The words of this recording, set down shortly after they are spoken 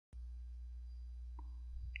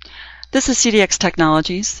This is CDX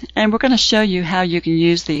Technologies, and we're going to show you how you can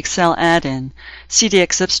use the Excel add-in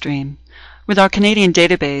CDX Zipstream with our Canadian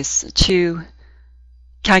database to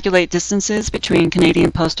calculate distances between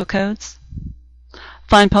Canadian postal codes,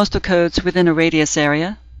 find postal codes within a radius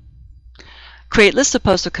area, create lists of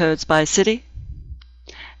postal codes by city,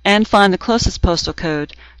 and find the closest postal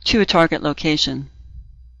code to a target location.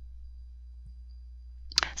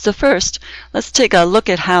 So first, let's take a look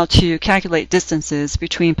at how to calculate distances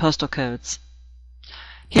between postal codes.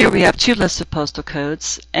 Here we have two lists of postal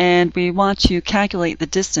codes, and we want to calculate the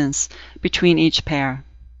distance between each pair.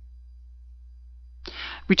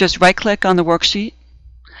 We just right-click on the worksheet,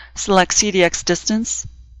 select CDX Distance,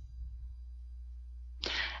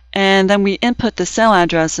 and then we input the cell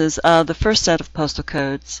addresses of the first set of postal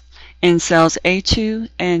codes in cells A2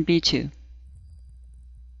 and B2.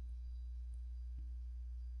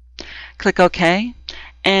 Click OK,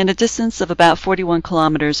 and a distance of about 41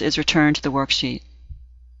 kilometers is returned to the worksheet.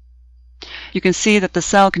 You can see that the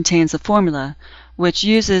cell contains a formula which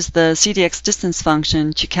uses the CDX Distance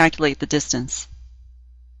function to calculate the distance.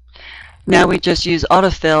 Now we just use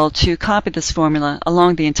autofill to copy this formula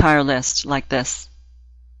along the entire list, like this.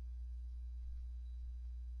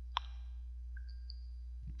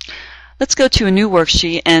 Let's go to a new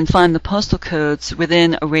worksheet and find the postal codes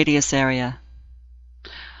within a radius area.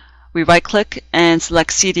 We right-click and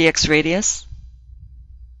select CDX Radius.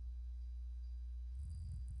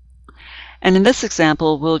 And in this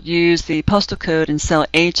example, we'll use the postal code in cell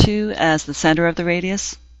A2 as the center of the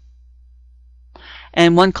radius,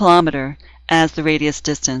 and 1 kilometer as the radius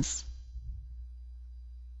distance.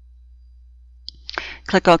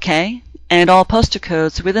 Click OK, and all postal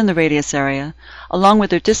codes within the radius area, along with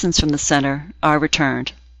their distance from the center, are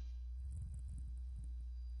returned.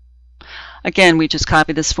 Again, we just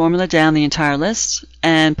copy this formula down the entire list,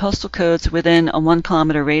 and postal codes within a 1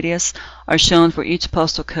 kilometer radius are shown for each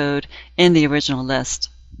postal code in the original list.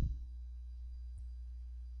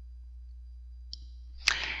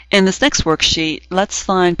 In this next worksheet, let's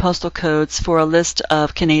find postal codes for a list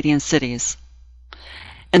of Canadian cities.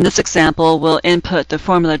 In this example, we'll input the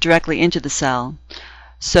formula directly into the cell.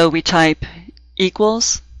 So we type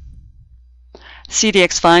equals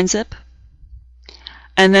CDX find zip,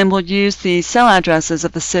 and then we'll use the cell addresses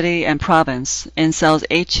of the city and province in cells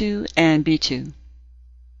A2 and B2.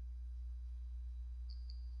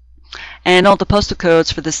 And all the postal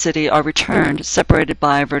codes for the city are returned, separated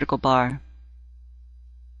by a vertical bar.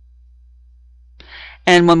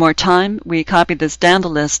 And one more time, we copy this down the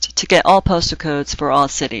list to get all postal codes for all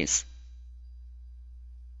cities.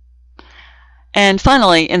 And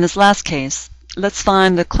finally, in this last case, let's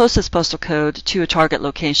find the closest postal code to a target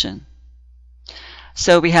location.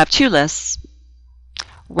 So we have two lists,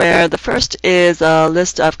 where the first is a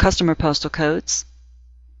list of customer postal codes,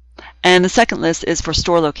 and the second list is for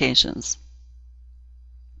store locations.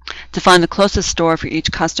 To find the closest store for each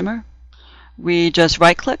customer, we just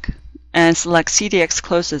right-click and select CDX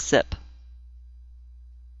Closest Zip.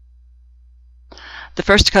 The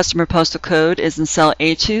first customer postal code is in cell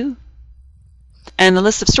A2, and the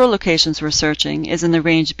list of store locations we're searching is in the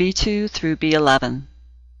range B2 through B11.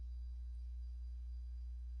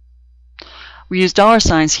 We use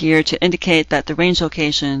 $signs here to indicate that the range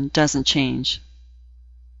location doesn't change.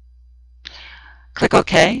 Click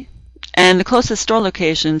OK, and the closest store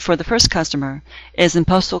location for the first customer is in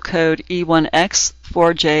postal code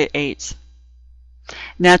E1X4J8.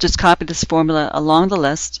 Now just copy this formula along the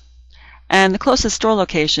list, and the closest store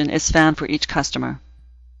location is found for each customer.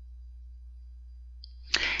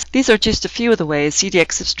 These are just a few of the ways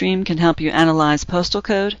CDX Zipstream can help you analyze postal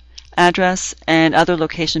code, address, and other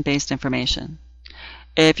location-based information.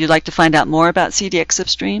 If you'd like to find out more about CDX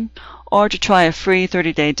Zipstream or to try a free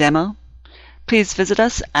 30-day demo, please visit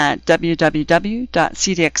us at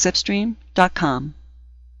www.cdxzipstream.com.